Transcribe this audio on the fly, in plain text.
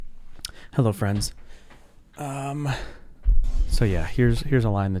Hello, friends. So yeah, here's a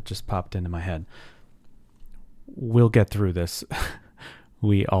line that just popped into my head. We'll get through this.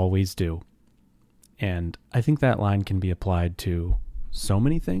 We always do. And I think that line can be applied to so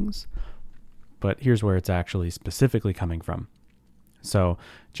many things, but here's where it's actually specifically coming from. So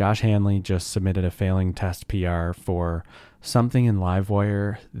Josh Hanley just submitted a failing test PR for something in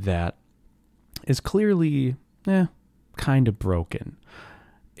Livewire that is clearly kind of broken.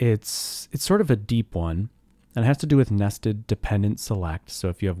 It's sort of a deep one, and it has to do with nested dependent select. So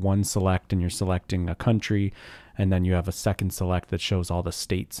if you have one select and you're selecting a country, and then you have a second select that shows all the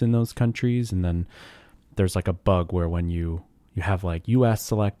states in those countries, and then there's like a bug where when you have like US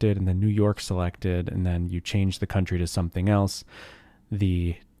selected and then New York selected, and then you change the country to something else,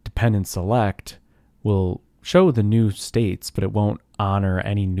 the dependent select will show the new states, but it won't honor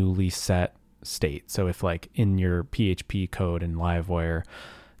any newly set state. So if like in your PHP code in Livewire,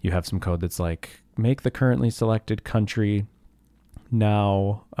 you have some code that's like, make the currently selected country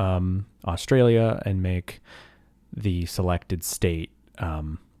now Australia, and make the selected state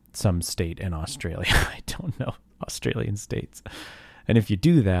some state in Australia. I don't know Australian states. And if you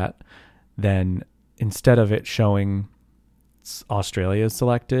do that, then instead of it showing Australia is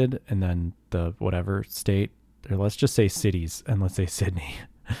selected and then the whatever state, or let's just say cities, and let's say Sydney.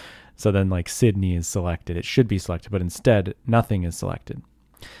 So then like Sydney is selected. It should be selected, but instead nothing is selected.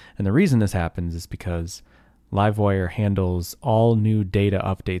 And the reason this happens is because Livewire handles all new data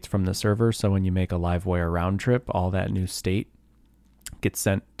updates from the server. So when you make a Livewire round trip, all that new state gets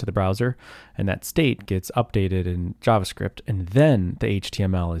sent to the browser, and that state gets updated in JavaScript, and then the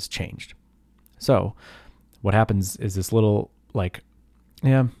HTML is changed. So what happens is this little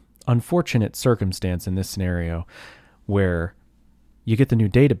unfortunate circumstance in this scenario where you get the new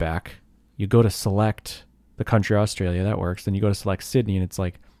data back, you go to select the country Australia, that works, then you go to select Sydney, and it's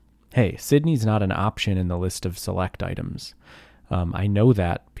like, hey, Sydney's not an option in the list of select items. I know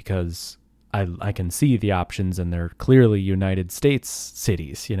that because I can see the options, and they're clearly United States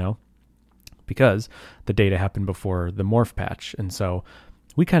cities, because the data happened before the morph patch. And so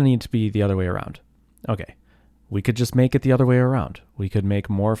we kind of need to be the other way around. Okay, we could just make it the other way around. We could make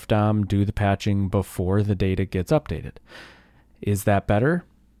morph DOM do the patching before the data gets updated. Is that better?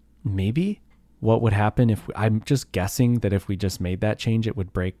 Maybe. What would happen if I'm just guessing that if we just made that change, it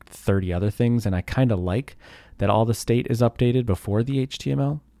would break 30 other things. And I kind of like that all the state is updated before the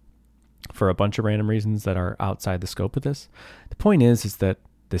HTML for a bunch of random reasons that are outside the scope of this. The point is that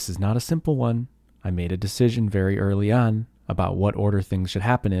this is not a simple one. I made a decision very early on about what order things should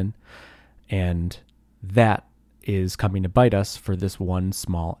happen in. And that is coming to bite us for this one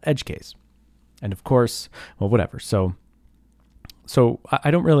small edge case. And of course, well, whatever. So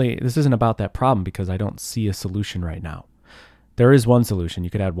I don't really, this isn't about that problem because I don't see a solution right now. There is one solution. You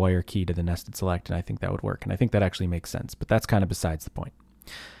could add wire key to the nested select, and I think that would work. And I think that actually makes sense, but that's kind of besides the point.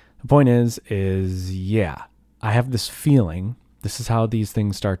 The point is I have this feeling, this is how these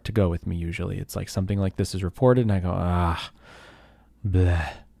things start to go with me usually. It's like something like this is reported, and I go,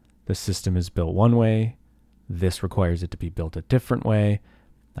 bleh. The system is built one way. This requires it to be built a different way.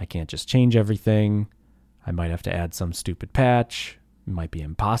 I can't just change everything. I might have to add some stupid patch. It might be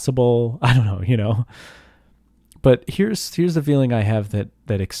impossible. I don't know, But here's the feeling I have that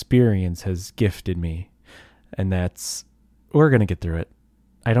experience has gifted me. And that's, we're going to get through it.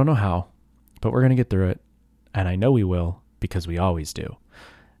 I don't know how, but we're going to get through it. And I know we will, because we always do.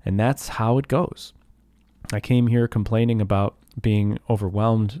 And that's how it goes. I came here complaining about being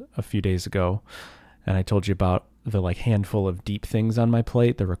overwhelmed a few days ago. And I told you about the handful of deep things on my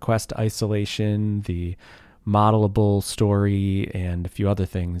plate, the request isolation, the modelable story, and a few other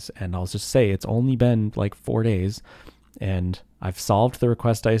things. And I'll just say it's only been 4 days, and I've solved the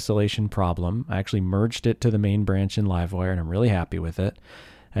request isolation problem. I actually merged it to the main branch in Livewire, and I'm really happy with it.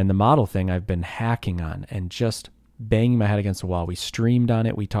 And the model thing I've been hacking on and just banging my head against the wall. We streamed on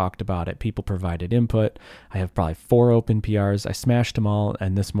it. We talked about it. People provided input. I have probably 4 open PRs. I smashed them all.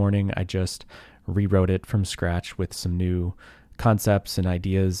 And this morning I just rewrote it from scratch with some new concepts and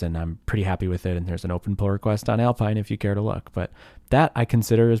ideas, and I'm pretty happy with it. And there's an open pull request on Alpine if you care to look. But that I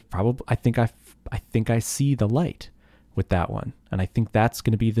consider is probably, I think I see the light with that one. And I think that's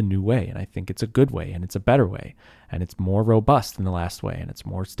going to be the new way. And I think it's a good way, and it's a better way, and it's more robust than the last way, and it's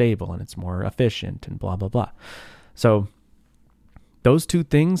more stable, and it's more efficient, and blah, blah, blah. So those 2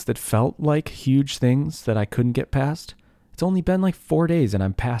 things that felt like huge things that I couldn't get past, it's only been 4 days and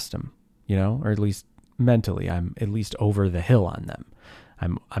I'm past them, or at least mentally, I'm at least over the hill on them.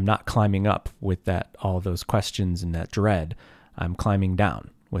 I'm not climbing up with all those questions and that dread. I'm climbing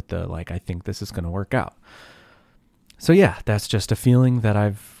down with the I think this is going to work out. So yeah, that's just a feeling that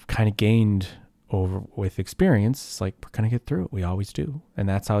I've kind of gained over with experience, it's like, we're going to get through it. We always do. And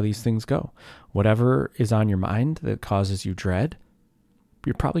that's how these things go. Whatever is on your mind that causes you dread,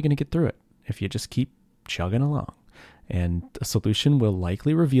 you're probably going to get through it if you just keep chugging along. And a solution will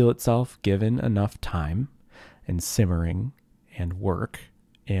likely reveal itself given enough time and simmering and work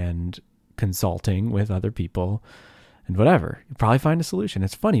and consulting with other people and whatever. You'll probably find a solution.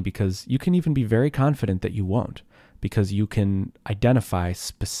 It's funny because you can even be very confident that you won't, because you can identify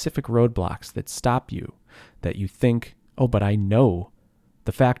specific roadblocks that stop you, that you think, oh, but I know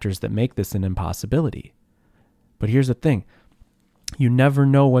the factors that make this an impossibility. But here's the thing. You never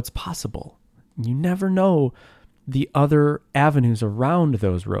know what's possible. You never know the other avenues around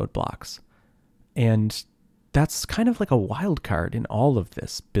those roadblocks. And that's kind of like a wild card in all of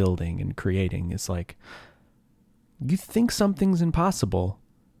this building and creating. It's like, you think something's impossible,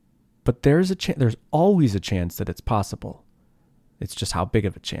 but there's always a chance that it's possible. It's just how big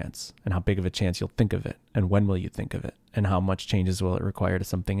of a chance, and how big of a chance you'll think of it, and when will you think of it, and how much changes will it require to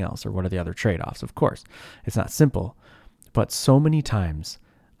something else, or what are the other trade-offs? Of course, it's not simple, but so many times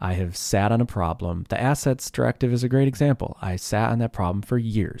I have sat on a problem. The assets directive is a great example. I sat on that problem for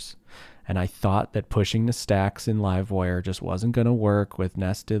years, and I thought that pushing the stacks in Livewire just wasn't going to work with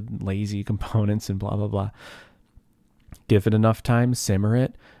nested, lazy components and blah, blah, blah. Give it enough time, simmer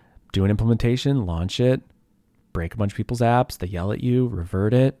it, do an implementation, launch it, break a bunch of people's apps, they yell at you,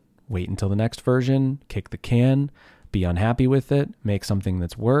 revert it, wait until the next version, kick the can, be unhappy with it, make something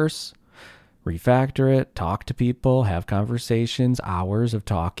that's worse, refactor it, talk to people, have conversations, hours of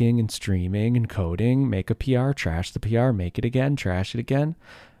talking and streaming and coding, make a PR, trash the PR, make it again, trash it again.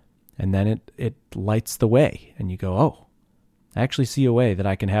 And then it lights the way and you go, oh, I actually see a way that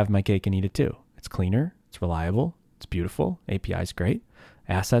I can have my cake and eat it too. It's cleaner, it's reliable, it's beautiful, API's great,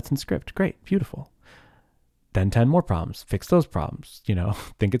 assets and script, great, beautiful. Then 10 more problems, fix those problems,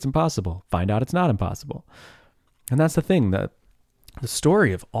 think it's impossible, find out it's not impossible. And that's the thing, that the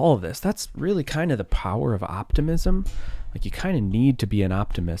story of all of this, that's really kind of the power of optimism. Like, you kind of need to be an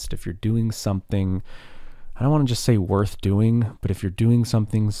optimist if you're doing something, I don't want to just say worth doing, but if you're doing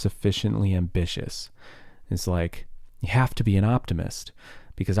something sufficiently ambitious. It's like, you have to be an optimist,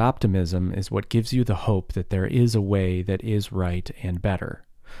 because optimism is what gives you the hope that there is a way that is right and better.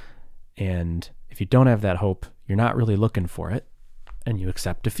 And if you don't have that hope, you're not really looking for it, and you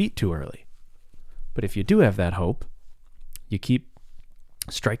accept defeat too early. But if you do have that hope, you keep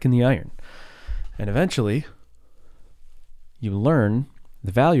striking the iron. And eventually, you learn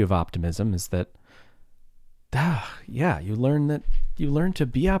the value of optimism is that, you learn to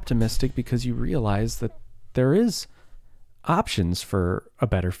be optimistic because you realize that there is options for a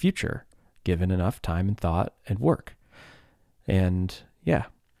better future, given enough time and thought and work. And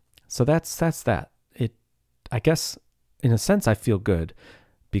so that's that. I guess in a sense I feel good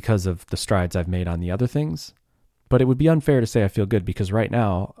because of the strides I've made on the other things, but it would be unfair to say I feel good because right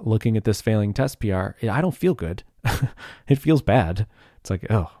now, looking at this failing test PR, I don't feel good. It feels bad. It's like,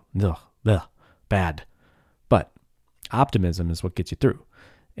 bad. But optimism is what gets you through.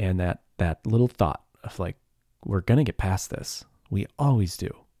 And that little thought of like, we're going to get past this. We always do.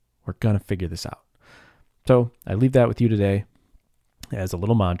 We're going to figure this out. So I leave that with you today as a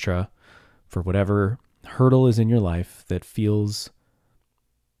little mantra for whatever hurdle is in your life that feels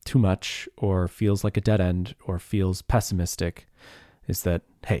too much or feels like a dead end or feels pessimistic, is that,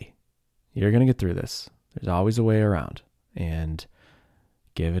 hey, you're going to get through this. There's always a way around, and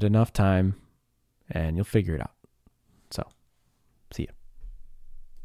give it enough time and you'll figure it out.